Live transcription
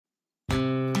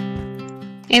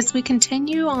As we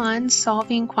continue on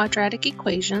solving quadratic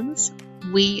equations,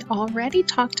 we already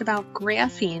talked about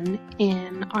graphing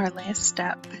in our last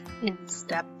step, in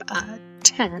step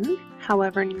 10.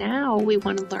 However, now we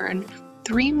want to learn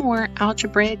 3 more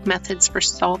algebraic methods for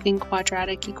solving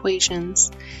quadratic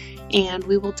equations, and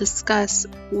we will discuss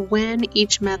when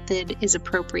each method is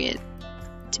appropriate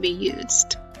to be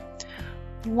used.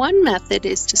 One method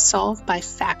is to solve by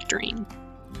factoring.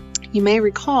 You may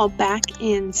recall back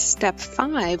in step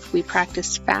 5 we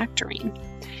practiced factoring.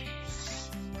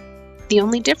 The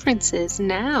only difference is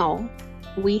now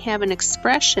we have an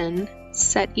expression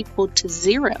set equal to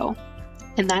 0,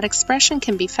 and that expression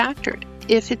can be factored.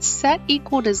 If it's set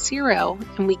equal to 0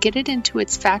 and we get it into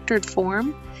its factored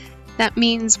form, that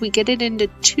means we get it into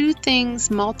 2 things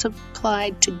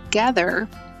multiplied together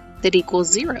that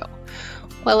equals 0.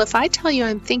 Well, if I tell you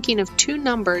I'm thinking of 2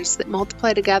 numbers that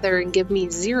multiply together and give me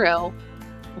 0,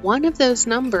 one of those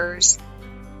numbers,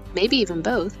 maybe even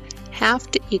both, have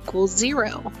to equal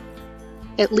 0.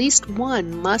 At least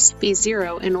one must be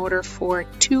 0 in order for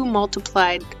 2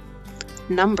 multiplied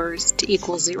numbers to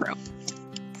equal 0.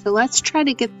 So let's try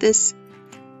to get this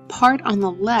part on the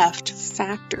left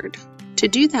factored. To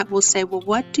do that, we'll say, well,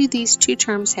 what do these 2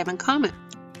 terms have in common?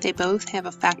 They both have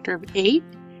a factor of 8,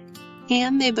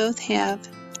 and they both have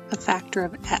a factor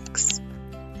of x.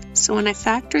 So when I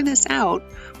factor this out,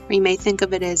 or you may think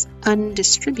of it as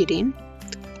undistributing,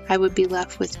 I would be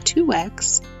left with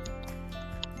 2x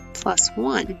plus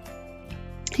 1.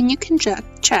 And you can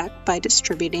check by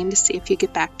distributing to see if you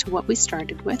get back to what we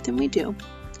started with, and we do.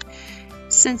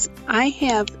 Since I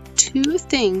have 2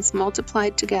 things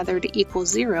multiplied together to equal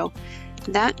 0,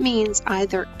 that means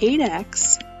either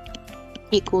 8x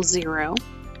equals 0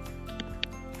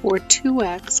 or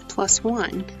 2x plus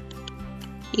 1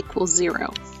 equals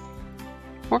 0.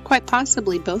 Or quite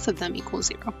possibly both of them equal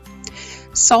 0.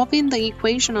 Solving the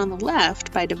equation on the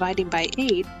left by dividing by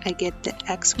 8, I get that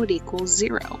x would equal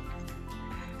 0.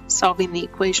 Solving the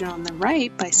equation on the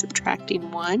right by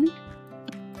subtracting 1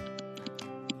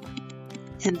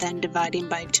 and then dividing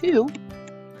by 2,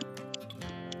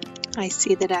 I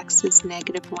see that x is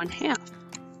negative 1/2.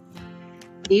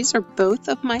 These are both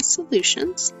of my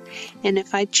solutions, and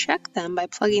if I check them by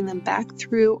plugging them back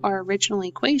through our original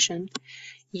equation,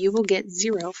 you will get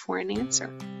 0 for an answer.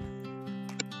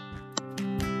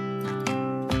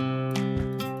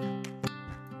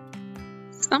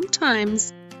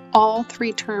 Sometimes all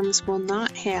 3 terms will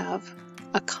not have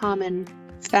a common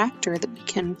factor that we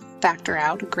can factor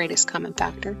out, a greatest common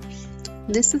factor.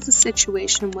 This is a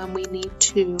situation when we need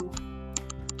to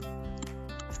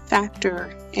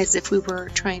factor as if we were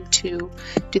trying to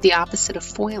do the opposite of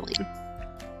foiling.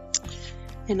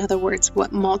 In other words,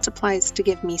 what multiplies to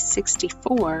give me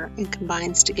 64 and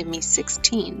combines to give me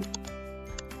 16?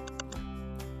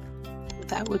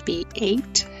 That would be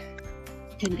 8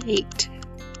 and 8.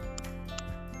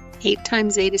 8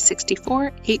 times 8 is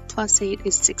 64, 8 plus 8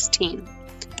 is 16.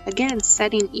 Again,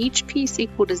 setting each piece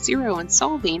equal to 0 and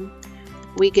solving,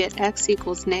 we get x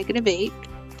equals negative 8,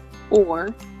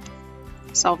 or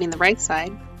solving the right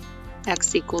side,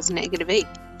 x equals negative 8.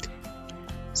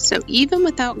 So even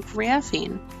without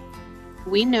graphing,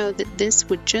 we know that this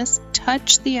would just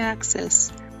touch the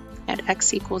axis at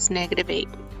x equals negative 8.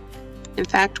 In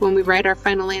fact, when we write our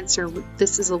final answer,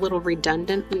 this is a little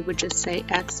redundant. We would just say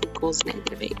x equals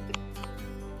negative 8.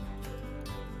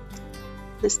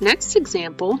 This next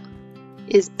example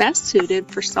is best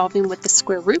suited for solving with the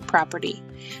square root property.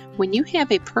 When you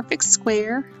have a perfect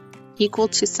square equal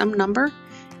to some number,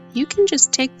 you can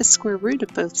just take the square root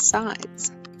of both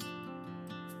sides.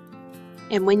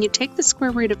 And when you take the square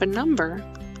root of a number,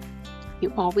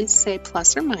 you always say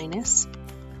plus or minus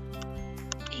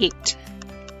 8.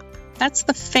 That's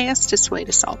the fastest way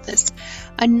to solve this.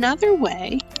 Another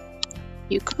way,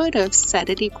 you could have set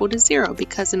it equal to 0,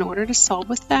 because in order to solve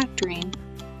with factoring,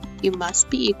 you must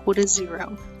be equal to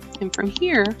 0. And from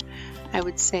here, I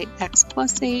would say x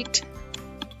plus 8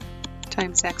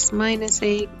 times x minus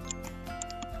 8.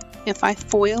 If I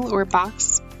FOIL or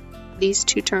box these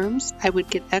 2 terms, I would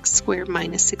get x squared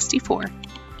minus 64.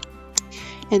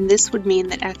 And this would mean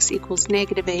that x equals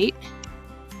negative 8,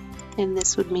 and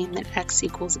this would mean that x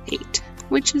equals 8,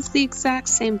 which is the exact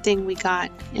same thing we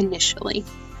got initially,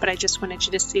 but I just wanted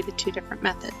you to see the 2 different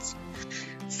methods.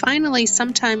 Finally,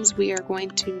 sometimes we are going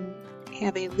to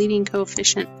have a leading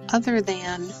coefficient other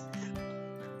than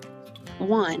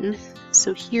 1.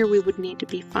 So here we would need to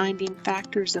be finding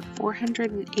factors of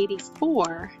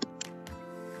 484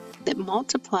 that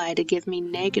multiply to give me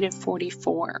negative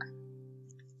 44.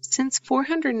 Since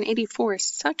 484 is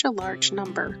such a large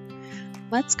number,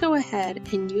 let's go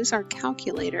ahead and use our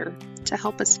calculator to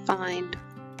help us find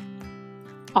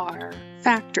are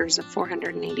factors of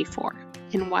 484.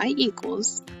 And y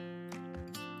equals,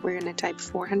 we're going to type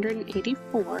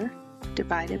 484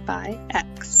 divided by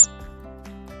x.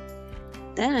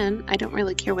 Then, I don't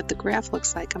really care what the graph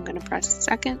looks like, I'm going to press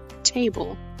second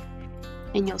table,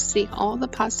 and you'll see all the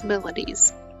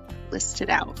possibilities listed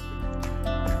out.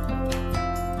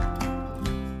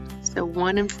 So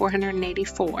 1 and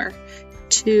 484,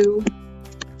 2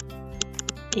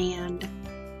 and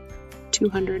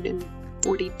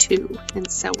 242,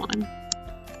 and so on.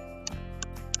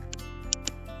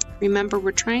 Remember,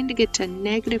 we're trying to get to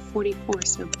negative 44,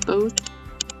 so both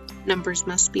numbers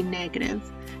must be negative.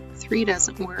 3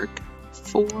 doesn't work.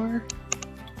 4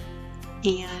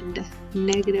 and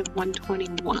negative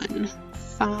 121.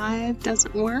 5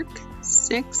 doesn't work.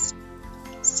 6,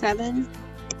 7,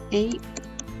 8,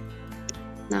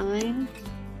 9,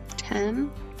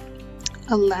 10,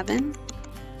 11,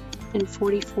 and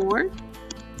 44.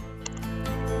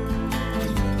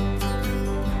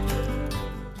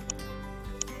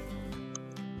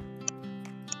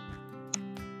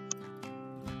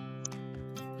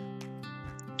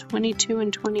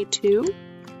 And 22.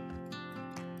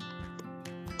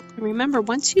 And remember,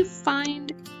 once you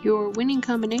find your winning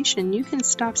combination, you can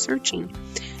stop searching.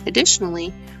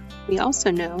 Additionally, we also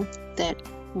know that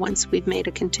once we've made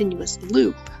a continuous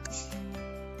loop,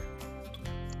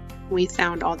 we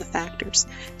found all the factors.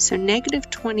 So negative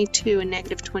 22 and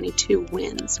negative 22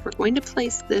 wins. We're going to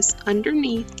place this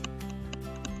underneath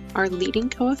our leading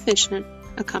coefficient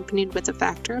accompanied with a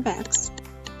factor of x.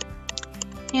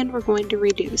 And we're going to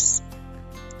reduce.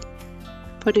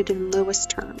 Put it in lowest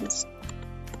terms.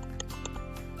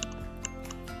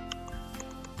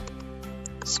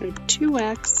 So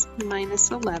 2x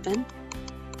minus 11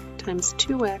 times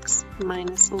 2x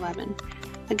minus 11.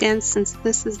 Again, since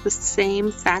this is the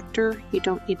same factor, you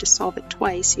don't need to solve it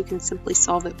twice. You can simply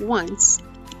solve it once.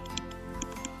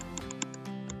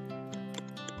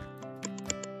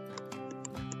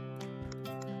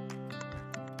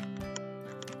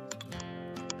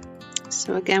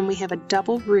 So again, we have a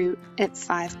double root at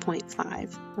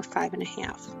 5.5, or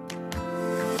 5.5.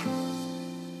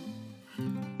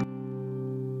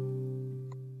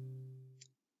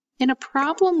 In a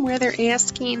problem where they're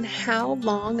asking how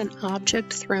long an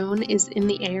object thrown is in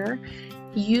the air,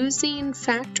 using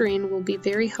factoring will be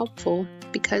very helpful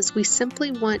because we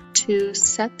simply want to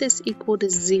set this equal to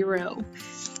 0,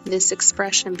 this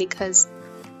expression, because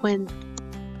when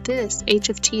this h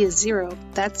of t is 0,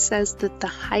 that says that the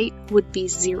height would be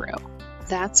 0.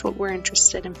 That's what we're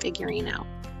interested in figuring out.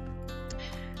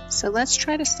 So let's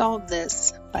try to solve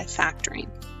this by factoring.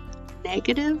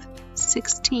 Negative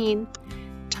 16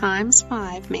 times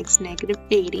 5 makes negative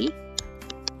 80.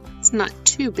 It's not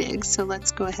too big, so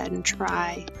let's go ahead and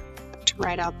try to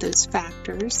write out those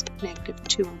factors. Negative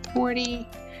 2 and 40,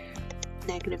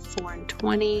 negative 4 and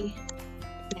 20,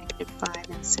 negative 5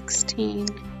 and 16.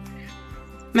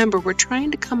 Remember, we're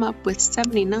trying to come up with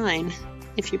 79.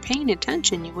 If you're paying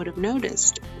attention, you would have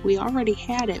noticed we already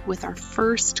had it with our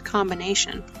first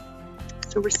combination.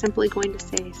 So we're simply going to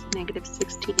say negative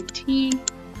 16t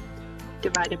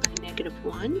divided by negative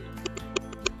 1,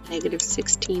 negative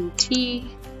 16t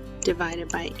divided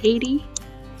by 80,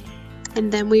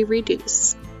 and then we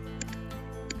reduce.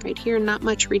 Right here, not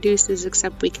much reduces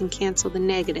except we can cancel the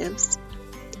negatives.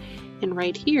 And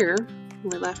right here,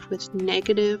 we're left with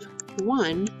negative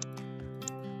 1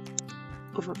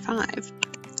 over 5.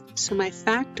 So my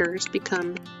factors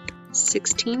become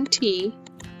 16t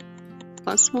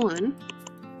plus 1,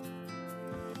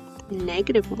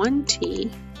 negative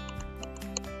 1t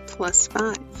plus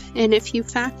 5. And if you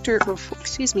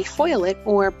FOIL it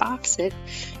or box it,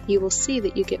 you will see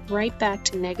that you get right back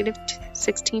to negative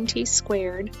 16t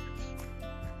squared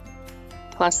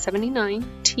plus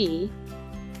 79t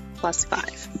plus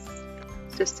 5.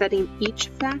 So setting each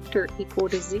factor equal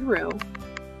to 0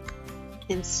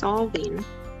 and solving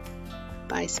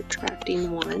by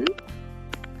subtracting 1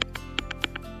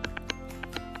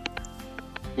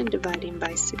 and dividing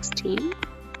by 16.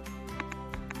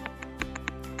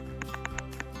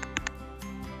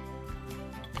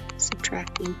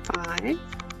 Subtracting 5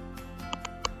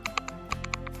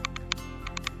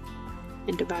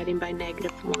 and dividing by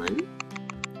negative 1.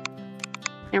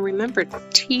 And remember,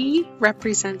 t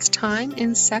represents time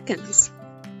in seconds.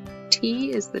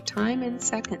 T is the time in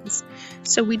seconds.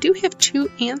 So we do have two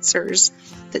answers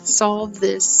that solve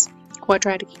this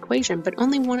quadratic equation, but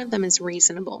only one of them is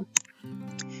reasonable.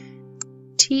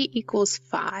 T equals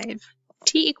 5.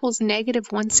 T equals negative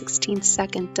 1/16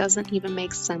 second doesn't even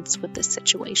make sense with this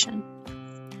situation.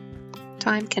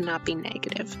 Time cannot be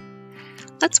negative.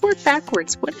 Let's work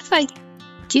backwards. What if I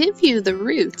give you the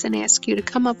roots and ask you to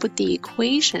come up with the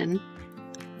equation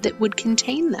that would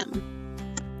contain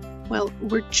them. Well,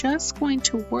 we're just going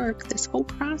to work this whole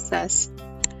process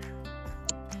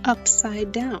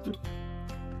upside down.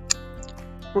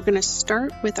 We're going to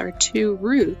start with our two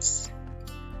roots.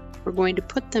 We're going to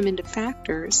put them into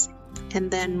factors and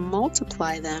then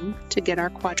multiply them to get our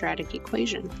quadratic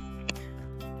equation.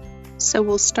 So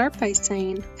we'll start by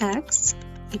saying x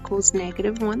equals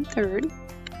 -1/3,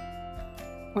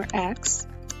 or x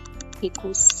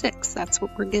equals 6. That's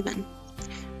what we're given.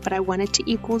 But I want it to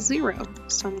equal 0,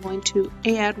 so I'm going to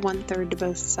add 1/3 to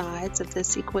both sides of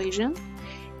this equation,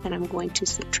 and I'm going to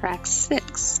subtract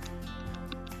 6.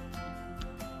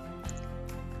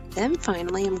 Then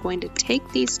finally, I'm going to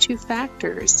take these two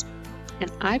factors,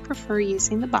 and I prefer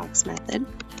using the box method.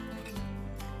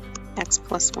 X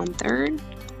plus 1/3,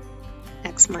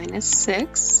 x minus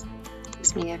 6,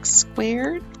 gives me x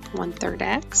squared, 1/3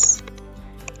 x,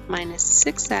 minus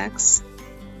 6x,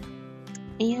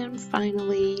 and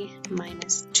finally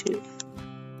minus 2.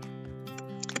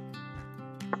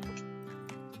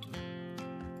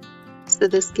 So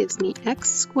this gives me x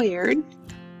squared.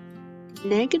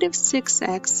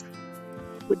 -6x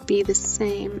would be the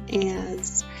same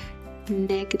as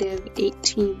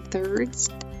 -18/3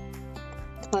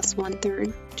 plus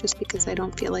 1/3, just because I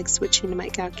don't feel like switching to my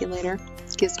calculator.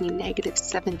 It gives me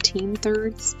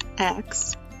 -17/3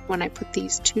 x when I put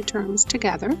these two terms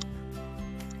together,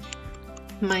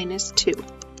 minus 2.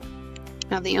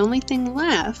 Now the only thing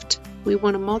left, we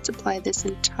want to multiply this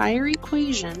entire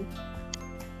equation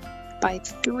by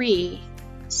 3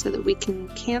 so that we can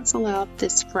cancel out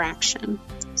this fraction.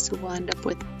 So we'll end up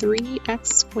with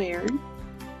 3x squared,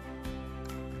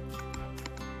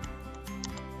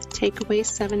 take away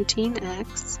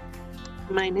 17x,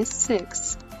 minus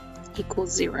 6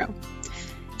 equals 0.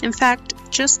 In fact,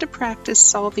 just to practice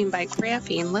solving by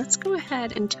graphing, let's go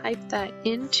ahead and type that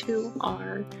into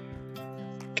our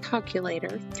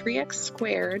calculator. 3x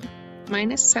squared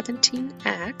minus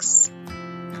 17x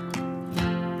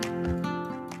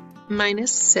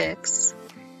minus 6,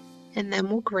 and then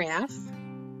we'll graph,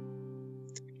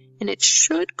 and it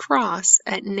should cross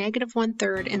at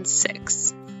 -1/3 and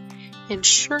 6. And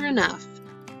sure enough,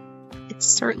 it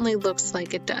certainly looks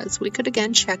like it does. We could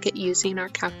again check it using our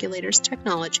calculator's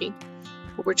technology,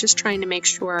 but we're just trying to make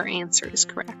sure our answer is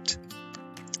correct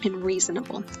and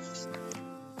reasonable.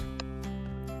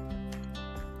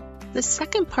 The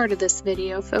second part of this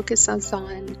video focuses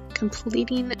on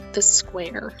completing the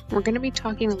square. We're going to be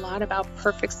talking a lot about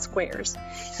perfect squares.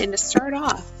 And to start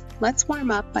off, let's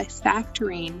warm up by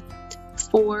factoring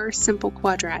 4 simple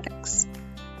quadratics.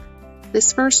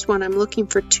 This first one, I'm looking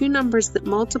for two numbers that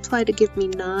multiply to give me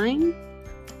 9,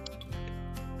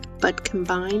 but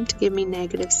combine to give me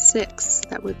 -6.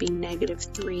 That would be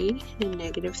 -3 and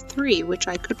 -3, which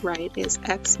I could write as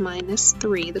x minus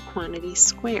 3, the quantity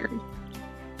squared.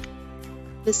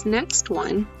 This next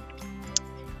one,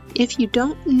 if you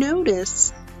don't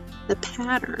notice the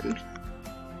pattern,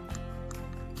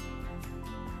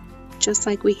 just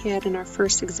like we had in our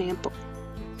first example,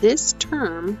 this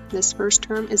first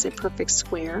term is a perfect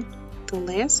square, the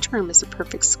last term is a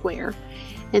perfect square,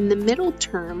 and the middle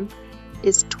term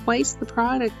is twice the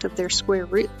product of their square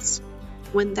roots.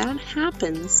 When that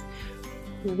happens,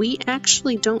 we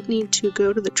actually don't need to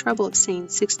go to the trouble of saying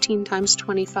 16 times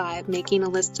 25, making a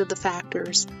list of the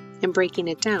factors and breaking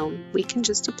it down. We can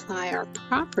just apply our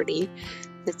property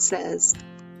that says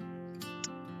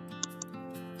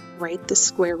write the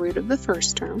square root of the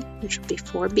first term, which would be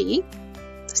 4b,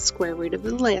 the square root of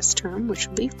the last term, which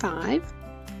would be 5,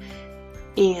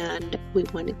 and we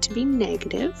want it to be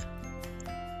negative.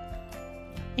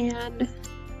 And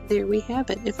there we have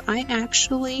it. If I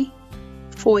actually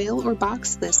FOIL or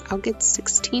box this, I'll get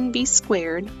 16b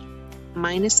squared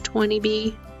minus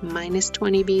 20b minus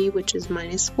 20b, which is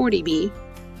minus 40b,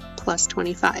 plus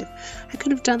 25. I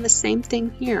could have done the same thing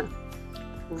here.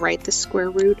 Write the square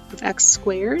root of x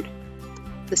squared,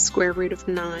 the square root of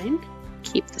 9,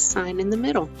 keep the sign in the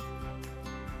middle.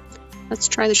 Let's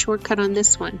try the shortcut on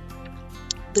this one.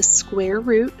 The square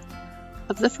root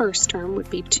of the first term would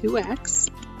be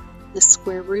 2x, the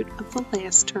square root of the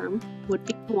last term would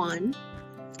be 1,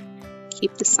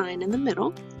 keep the sign in the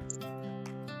middle.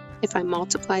 If I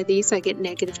multiply these, I get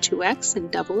 -2x,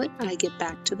 and double it, I get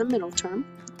back to the middle term.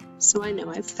 So I know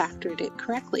I've factored it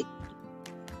correctly.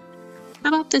 How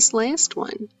about this last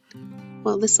one?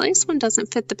 Well, this last one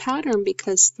doesn't fit the pattern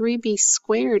because 3b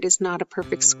squared is not a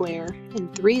perfect square,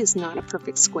 and 3 is not a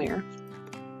perfect square.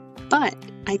 But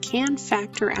I can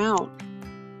factor out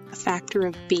a factor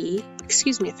of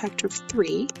a factor of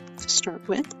 3 to start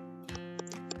with.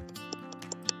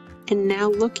 And now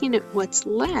looking at what's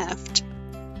left,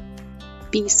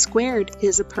 b squared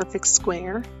is a perfect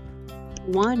square,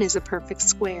 1 is a perfect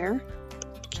square,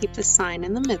 keep the sign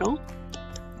in the middle,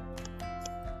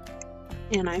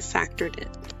 and I factored it.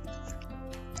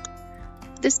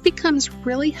 This becomes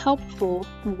really helpful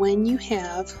when you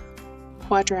have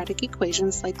quadratic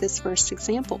equations like this first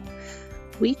example.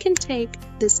 We can take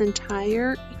this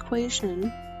entire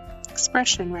expression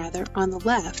on the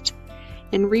left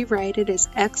and rewrite it as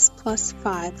x plus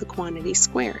 5, the quantity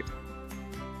squared.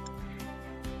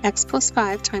 X plus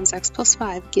 5 times x plus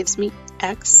 5 gives me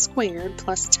x squared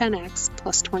plus 10x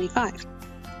plus 25.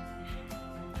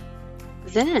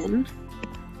 Then,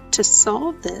 to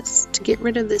solve this, to get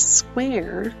rid of this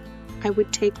square, I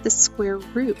would take the square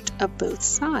root of both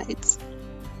sides,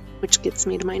 which gets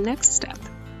me to my next step.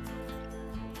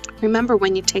 Remember,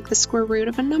 when you take the square root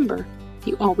of a number,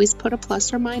 you always put a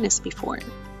plus or minus before it.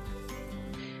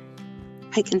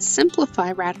 I can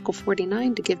simplify radical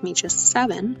 49 to give me just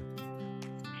 7.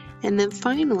 And then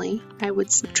finally, I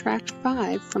would subtract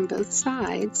 5 from both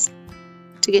sides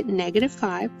to get negative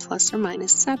 5 plus or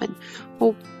minus 7.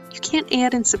 Well, you can't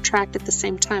add and subtract at the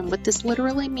same time. What this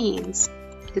literally means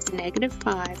is negative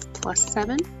 5 plus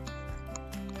 7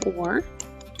 or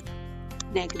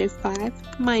negative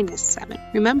 5 minus 7.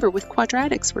 Remember, with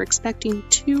quadratics, we're expecting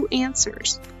 2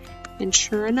 answers. And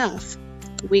sure enough,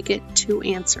 we get 2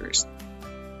 answers.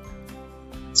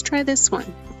 Let's try this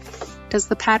one. Does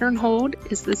the pattern hold?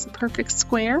 Is this a perfect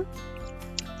square?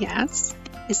 Yes.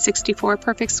 Is 64 a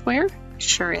perfect square?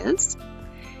 Sure is.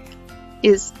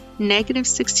 Is negative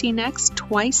 16x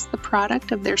twice the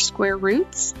product of their square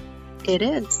roots? It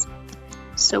is.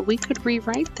 So we could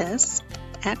rewrite this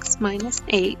x minus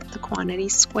 8, the quantity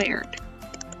squared.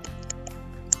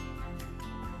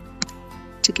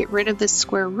 To get rid of the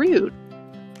square root,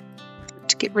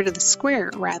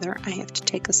 I have to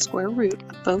take a square root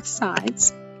of both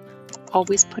sides,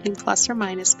 always putting plus or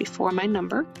minus before my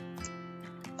number.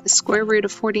 The square root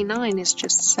of 49 is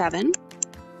just 7.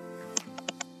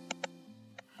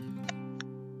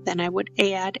 Then I would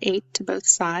add 8 to both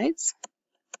sides.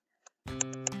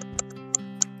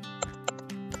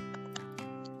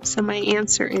 So my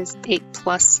answer is 8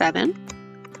 plus 7,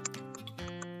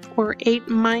 or 8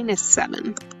 minus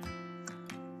 7.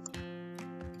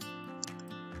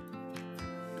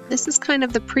 This is kind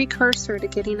of the precursor to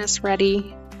getting us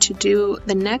ready to do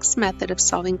the next method of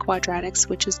solving quadratics,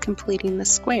 which is completing the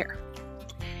square.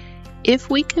 If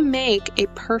we can make a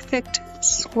perfect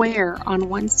square on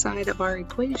one side of our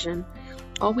equation,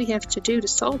 all we have to do to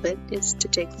solve it is to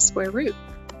take the square root.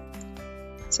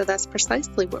 So that's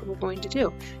precisely what we're going to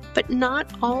do. But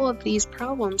not all of these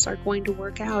problems are going to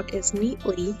work out as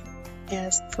neatly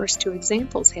as the first 2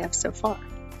 examples have so far.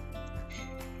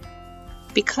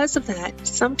 Because of that,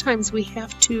 sometimes we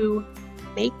have to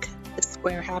make the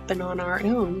square happen on our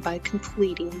own by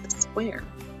completing the square.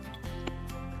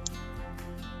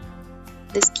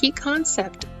 This key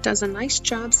concept does a nice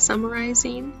job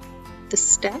summarizing the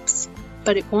steps,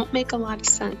 but it won't make a lot of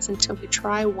sense until we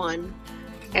try one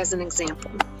as an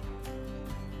example.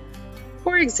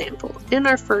 For example, in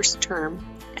our first term,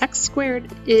 x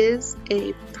squared is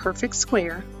a perfect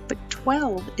square, but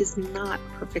 12 is not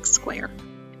a perfect square.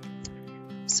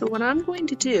 So what I'm going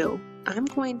to do, I'm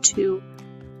going to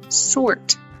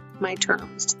sort my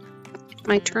terms. If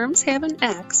my terms have an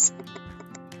x,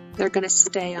 they're going to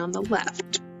stay on the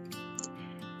left.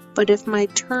 But if my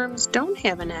terms don't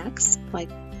have an x, like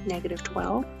negative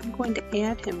 12, I'm going to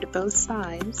add him to both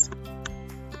sides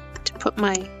to put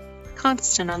my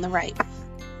constant on the right.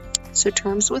 So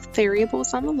terms with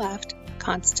variables on the left,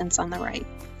 constants on the right.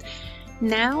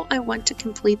 Now I want to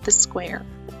complete the square.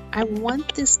 I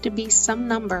want this to be some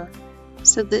number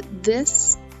so that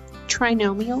this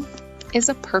trinomial is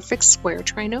a perfect square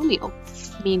trinomial,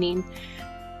 meaning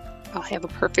I'll have a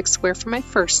perfect square for my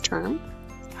first term,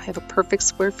 I'll have a perfect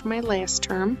square for my last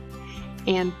term,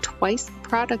 and twice the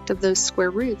product of those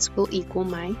square roots will equal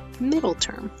my middle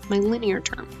term, my linear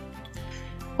term.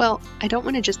 Well, I don't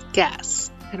want to just guess.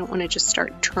 I don't want to just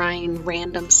start trying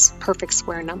random perfect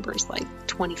square numbers like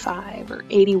 25 or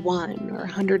 81 or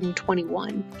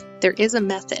 121. There is a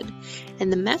method,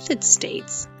 and the method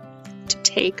states to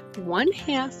take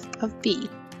 1/2 of b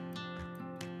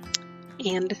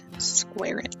and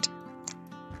square it.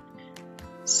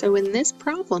 So in this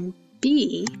problem,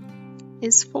 b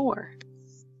is 4.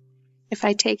 If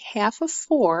I take half of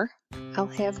 4, I'll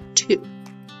have 2.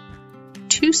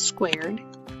 2 squared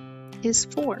is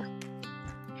 4.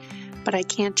 But I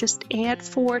can't just add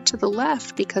 4 to the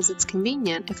left because it's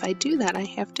convenient. If I do that, I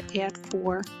have to add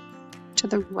 4 to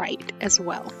the right as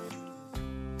well.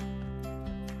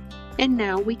 And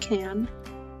now we can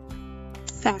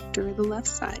factor the left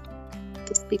side.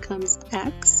 This becomes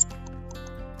x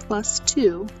plus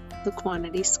 2, the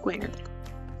quantity squared.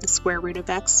 The square root of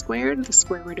x squared, the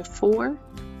square root of 4.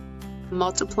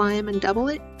 Multiply them and double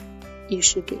it, you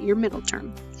should get your middle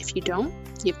term. If you don't,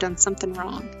 you've done something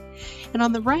wrong. And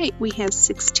on the right, we have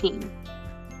 16.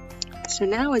 So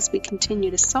now as we continue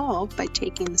to solve by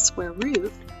taking the square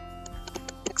root,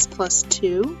 x plus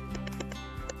 2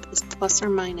 is plus or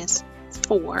minus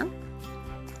 4.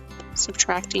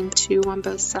 Subtracting 2 on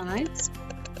both sides,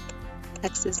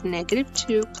 x is negative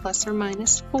 2 plus or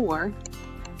minus 4,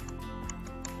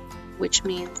 which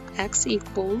means x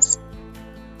equals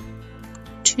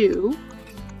 2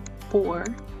 or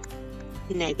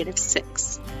negative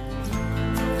 6.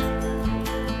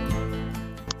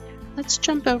 Let's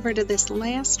jump over to this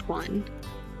last one,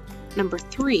 number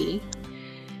 3.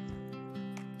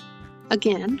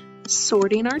 Again,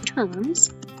 sorting our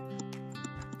terms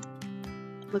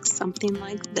looks something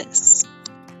like this.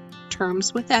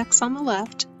 Terms with x on the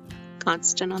left,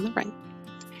 constant on the right.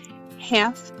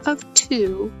 Half of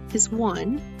 2 is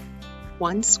 1.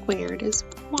 1 squared is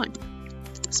 1.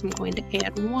 So I'm going to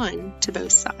add 1 to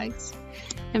both sides.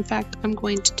 In fact, I'm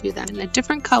going to do that in a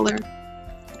different color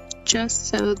just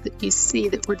so that you see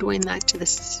that we're doing that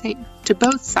to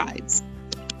both sides.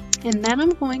 And then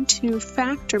I'm going to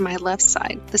factor my left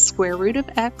side. The square root of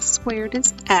x squared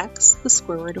is x. The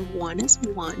square root of 1 is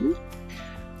 1.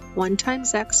 1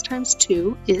 times x times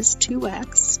 2 is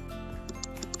 2x.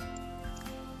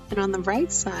 And on the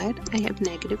right side, I have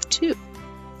negative 2.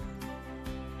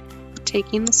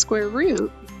 Taking the square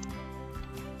root,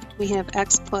 we have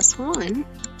x plus 1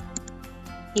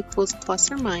 equals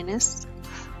plus or minus.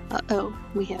 Uh-oh,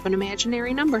 we have an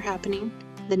imaginary number happening.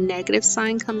 The negative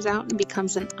sign comes out and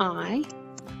becomes an I,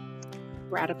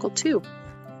 radical 2.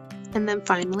 And then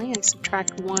finally, I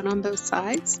subtract 1 on both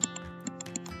sides.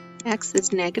 X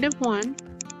is negative 1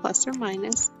 plus or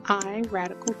minus I,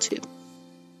 radical 2.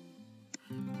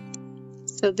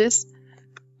 So this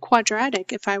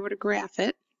quadratic, if I were to graph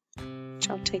it, which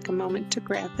I'll take a moment to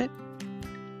graph it,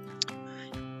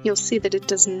 you'll see that it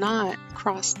does not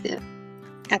cross the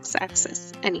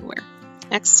x-axis anywhere.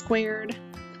 X squared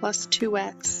plus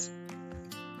 2x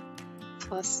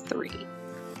plus 3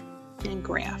 and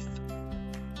graph.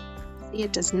 See,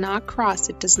 it does not cross,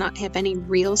 it does not have any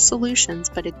real solutions,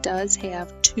 but it does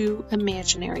have 2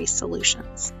 imaginary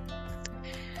solutions.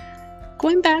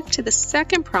 Going back to the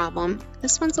second problem,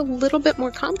 this one's a little bit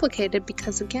more complicated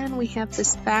because again we have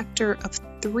this factor of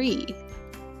 3.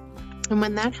 And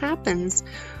when that happens,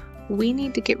 we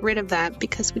need to get rid of that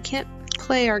because we can't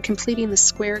play our completing the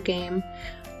square game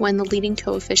when the leading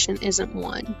coefficient isn't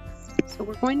 1. So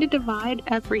we're going to divide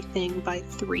everything by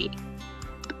 3.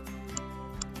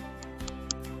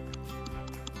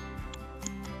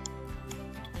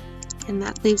 And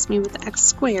that leaves me with x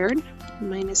squared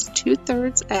minus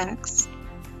 2/3 x.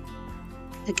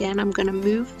 Again, I'm going to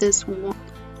move this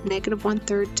negative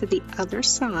 1/3 to the other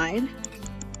side.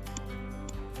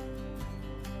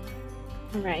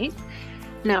 Alright,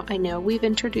 now I know we've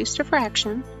introduced a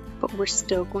fraction, but we're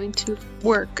still going to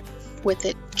work with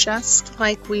it just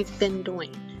like we've been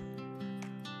doing.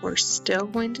 We're still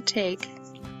going to take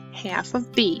half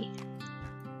of b.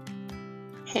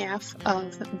 Half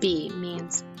of b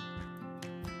means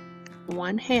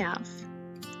 1/2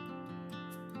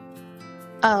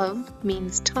 of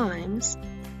means times,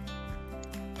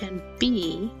 and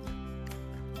b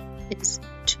is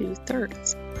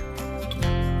 2/3.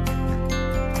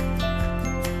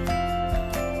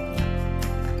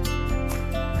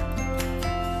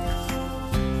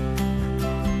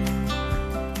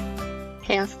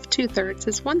 Half of 2/3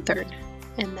 is 1/3,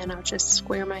 and then I'll just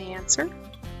square my answer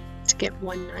to get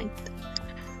 1/9.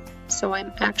 So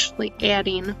I'm actually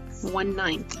adding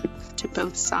 1/9 to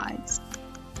both sides.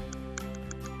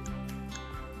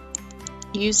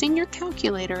 Using your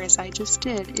calculator, as I just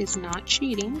did, is not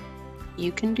cheating.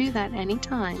 You can do that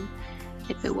anytime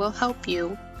if it will help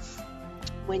you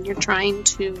when you're trying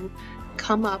to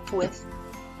come up with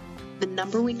the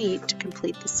number we need to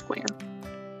complete the square.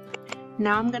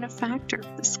 Now I'm going to factor.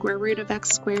 The square root of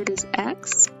x squared is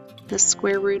x. The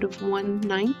square root of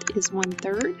 1/9 is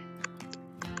 1/3,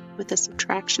 with a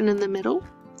subtraction in the middle.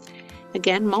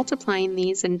 Again, multiplying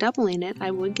these and doubling it, I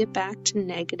would get back to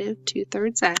negative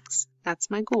 2/3 x.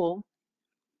 That's my goal,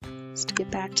 is to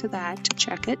get back to that, to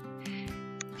check it.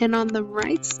 And on the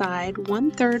right side,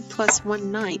 1/3 plus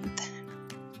 1/9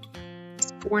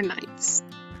 is 4/9.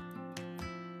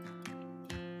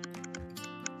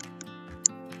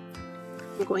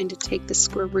 I'm going to take the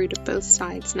square root of both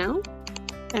sides now.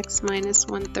 X minus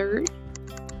 1/3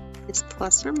 is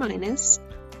plus or minus.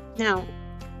 Now,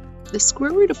 the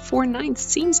square root of 4/9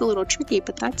 seems a little tricky,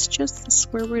 but that's just the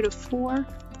square root of 4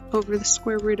 over the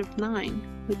square root of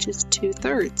 9, which is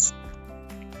 2/3.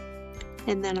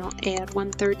 And then I'll add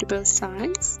 1/3 to both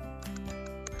sides.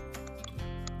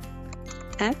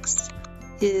 X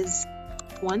is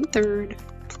 1/3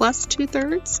 plus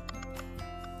 2/3,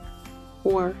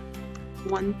 or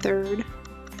 1/3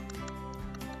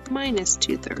 minus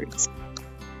 2/3.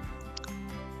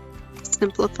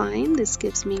 Simplifying, this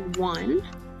gives me 1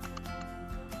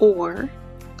 or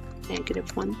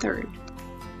negative 1/3.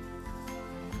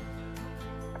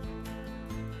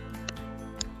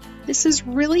 This is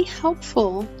really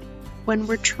helpful when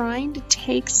we're trying to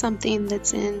take something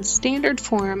that's in standard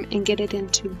form and get it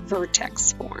into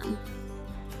vertex form.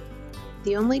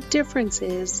 The only difference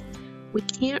is we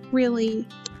can't really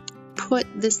put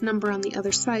this number on the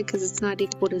other side because it's not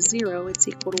equal to 0, it's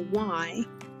equal to y.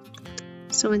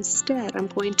 So instead, I'm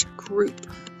going to group.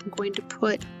 I'm going to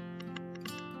put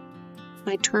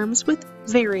my terms with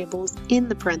variables in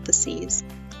the parentheses,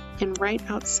 and right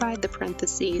outside the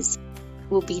parentheses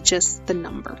will be just the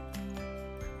number.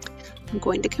 I'm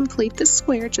going to complete the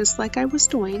square just like I was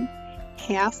doing.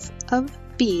 Half of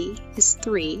b is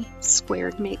 3,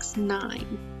 squared makes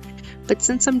 9. But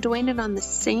since I'm doing it on the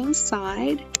same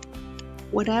side,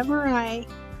 whatever I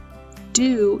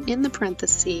do in the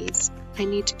parentheses, I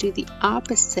need to do the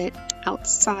opposite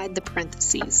outside the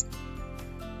parentheses.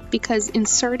 Because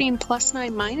inserting plus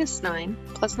 9 minus 9,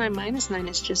 plus 9 minus 9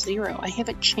 is just 0. I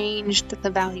haven't changed the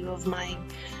value of my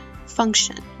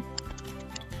function.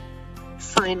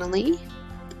 Finally,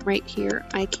 right here,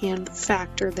 I can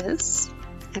factor this,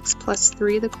 x plus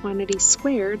 3, the quantity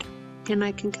squared, and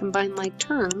I can combine like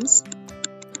terms.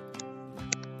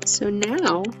 So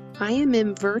now I am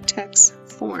in vertex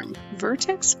form.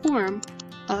 Vertex form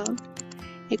of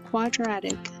a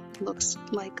quadratic looks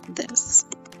like this,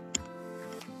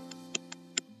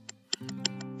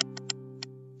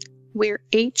 where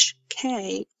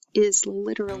HK is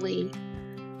literally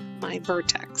my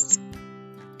vertex.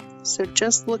 So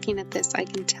just looking at this, I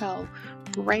can tell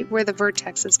right where the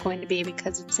vertex is going to be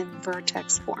because it's in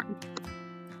vertex form.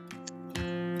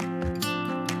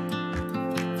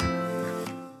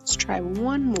 Let's try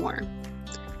one more.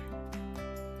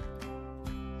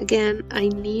 Again, I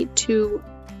need to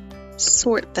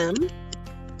sort them.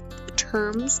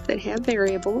 Terms that have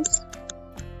variables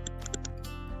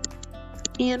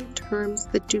and terms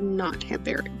that do not have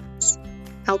variables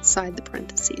outside the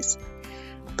parentheses.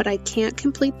 But I can't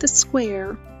complete the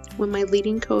square when my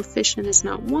leading coefficient is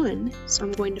not 1, so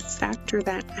I'm going to factor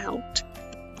that out.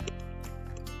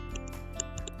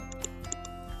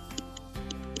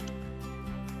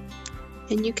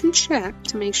 And you can check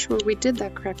to make sure we did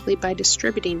that correctly by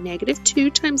distributing. Negative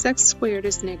 2 times x squared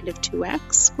is negative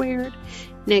 2x squared.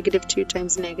 Negative 2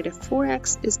 times negative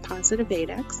 4x is positive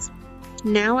 8x.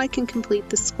 Now I can complete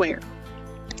the square.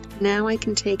 Now I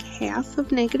can take half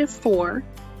of negative 4,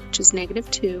 which is negative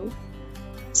 2,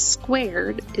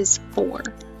 squared is 4.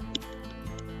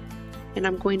 And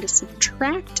I'm going to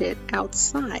subtract it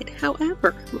outside.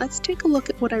 However, let's take a look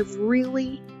at what I've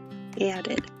really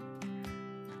added.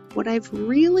 What I've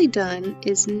really done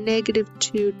is negative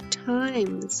 2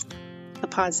 times a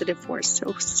positive 4.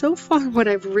 So far what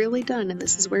I've really done, and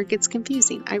this is where it gets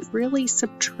confusing, I've really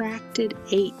subtracted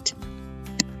 8.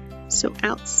 So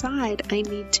outside I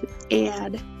need to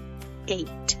add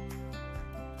 8.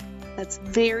 That's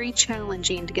very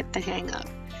challenging to get the hang of.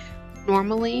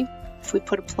 Normally, if we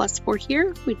put a plus 4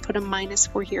 here, we'd put a minus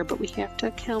 4 here, but we have to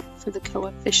account for the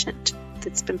coefficient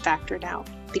that's been factored out,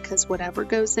 because whatever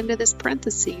goes into this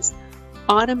parentheses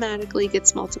automatically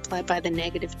gets multiplied by the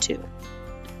negative 2.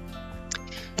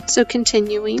 So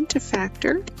continuing to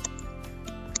factor,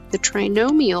 the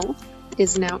trinomial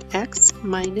is now x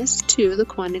minus 2, the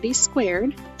quantity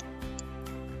squared,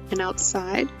 and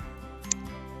outside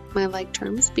my like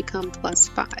terms become plus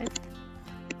 5.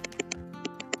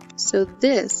 So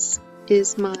this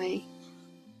is my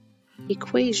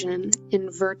equation in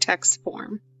vertex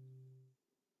form.